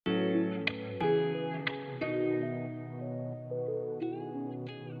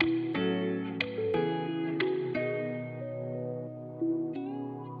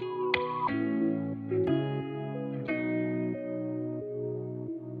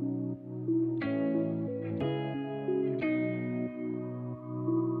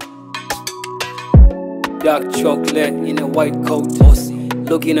dark chocolate in a white coat.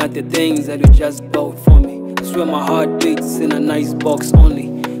 Looking at the things that you just bought for me. I swear my heart beats in a nice box only.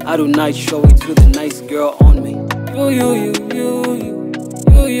 I do night show it to the nice girl on me. You,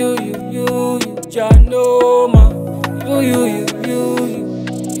 Janoma. You,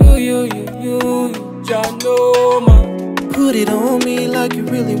 Janoma. Put it on me like you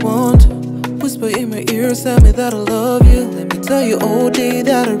really want to. Whisper in my ear, tell me that I love you. Let me tell you all day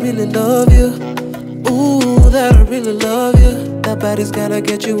that I really love you. Ooh, that I really love you. That body's gonna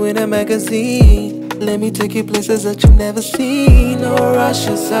get you in a magazine. Let me take you places that you've never seen. No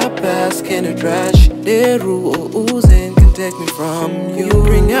rushes I pass, can you trash? Deru or oozing can take me from you. You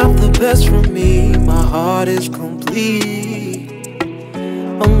bring out the best from me, my heart is complete.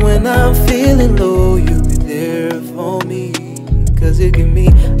 And when I'm feeling low, you be there for me. Cause you give me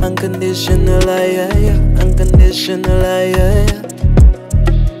unconditional, unconditional,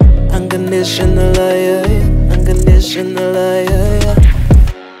 unconditional, unconditional.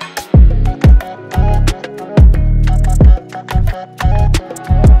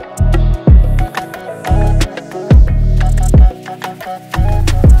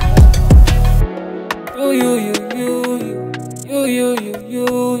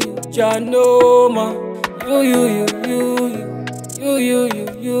 You, Janoma.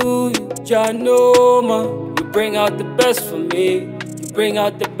 You, Janoma. You bring out the best for me. You bring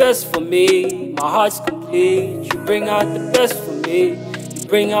out the best for me. My heart's complete. You bring out the best for me. You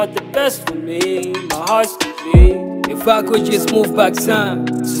bring out the best for me. My heart's complete. If I could just move back time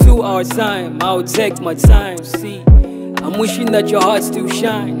to our time, I would take my time. See, I'm wishing that your heart still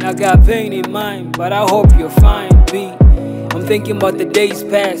shine. I got pain in mind, but I hope you're fine, B. I'm thinking about the days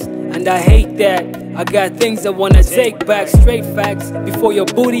past, and I hate that. I got things I wanna take back, straight facts. Before your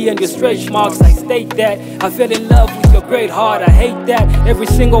booty and your stretch marks, I state that I fell in love with your great heart. I hate that every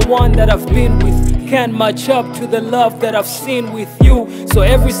single one that I've been with can't match up to the love that I've seen with you. So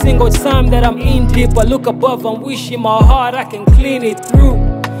every single time that I'm in deep, I look above and wish in my heart I can clean it through.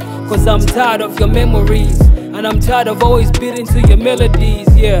 Cause I'm tired of your memories, and I'm tired of always beating to your melodies,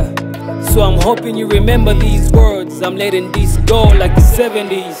 yeah. So I'm hoping you remember these words. I'm letting this go like the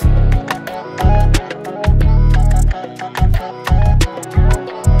 70s.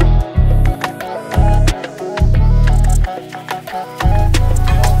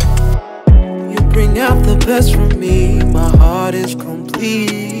 You bring out the best from me, my heart is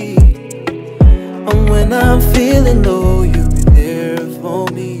complete. And when I'm feeling low, you be there for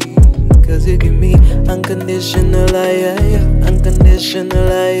me. Cause you give me unconditional, unconditional,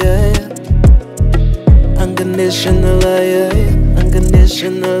 unconditional,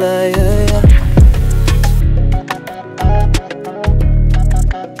 unconditional.